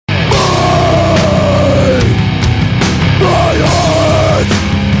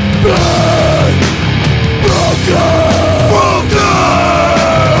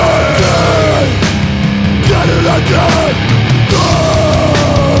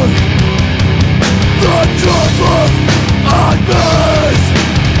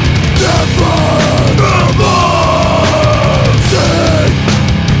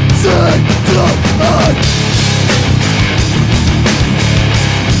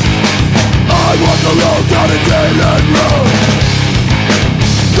alone down a dead-end road.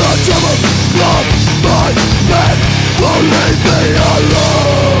 The troubles of my bed won't leave me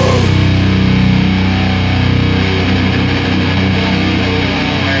alone.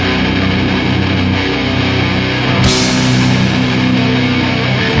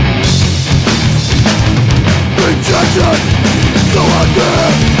 Rejection, so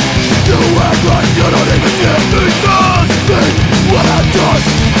unfair. You act like you don't even give me thoughts. Think what I've done.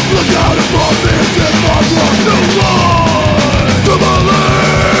 Look out upon me as if I'm wrong. No lie to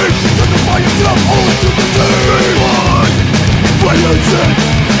believe. Justify yourself only to deceive. When you sin,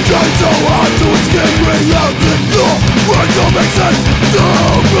 trying so hard to escape reality. Your words don't make sense to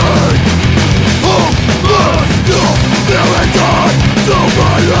me. Hopeless, you feel it die to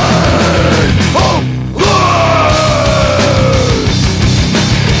believe.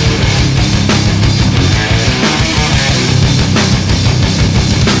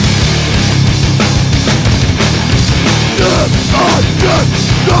 I'm just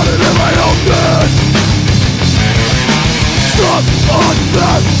running in my own bed. Stop on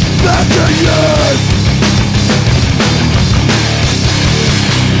that back to years.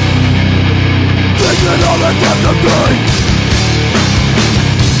 Thinking all that's left of me.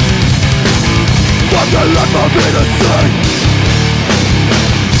 Nothing left for me to say.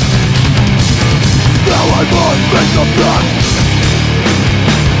 Now I must make a plan.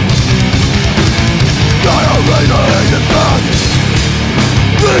 Diarrhea past.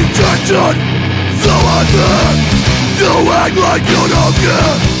 Rejection, so unfair. You act like you don't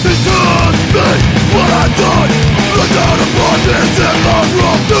care. It tells me what I've done. Look out upon me as if I'm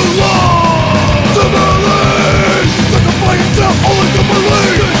wrong. To lie, to believe. Justify yourself only to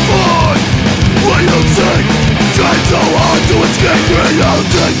believe. It's fine when you sing. Trying so hard to escape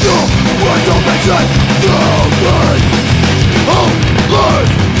reality. Your words don't make sense to me. Hopeless,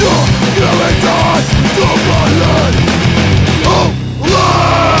 you're giving time to believe. Hopeless.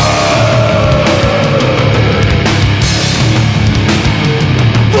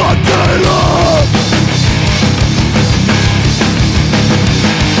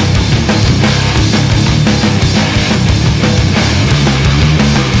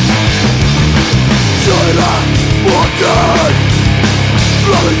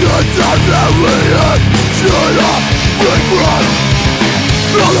 Times that we had, should have regret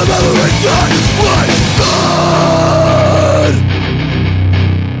all the memories that we had.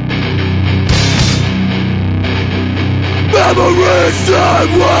 Memories that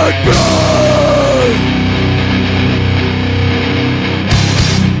would burn.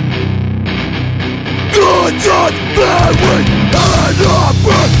 Good times that we had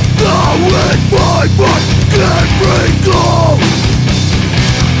offered. Now in my mind can't recall.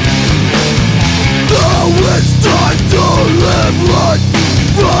 Now it's time to live life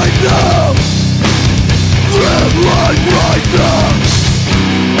right now. Live life right now.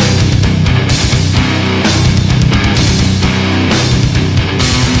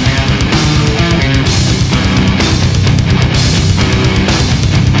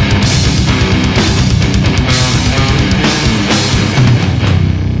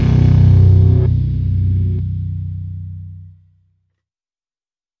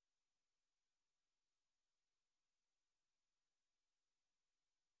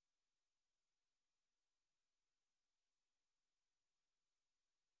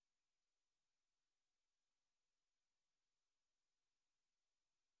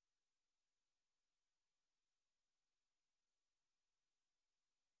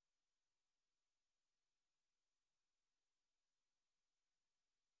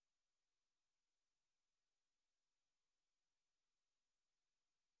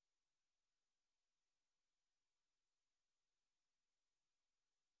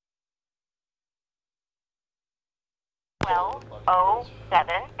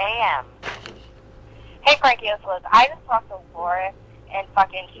 a.m. Hey Frankie, it's Liz. I just talked to Laura, and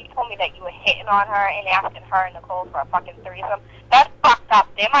fucking she told me that you were hitting on her and asking her and Nicole for a fucking threesome. That's fucked up.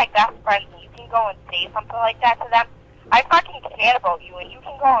 They're my best friends, and you can go and say something like that to them. I fucking care about you, and you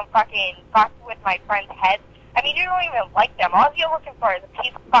can go and fucking fuck with my friend's head. I mean, you don't even like them. All you're looking for is a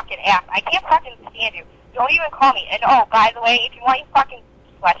piece of fucking ass. I can't fucking stand you. Don't even call me. And oh, by the way, if you want your fucking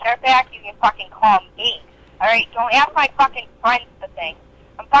sweatshirt back, you can fucking call me. Alright, don't ask my fucking friends the thing.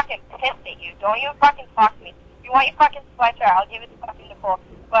 I'm fucking pissed at you. Don't even fucking talk to me. If you want your fucking sweatshirt, I'll give it to fucking Nicole.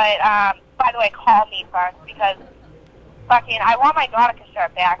 But, by the way, call me first, because fucking, I want my Nautica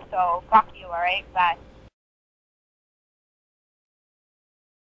shirt back, so fuck you, alright? Bye.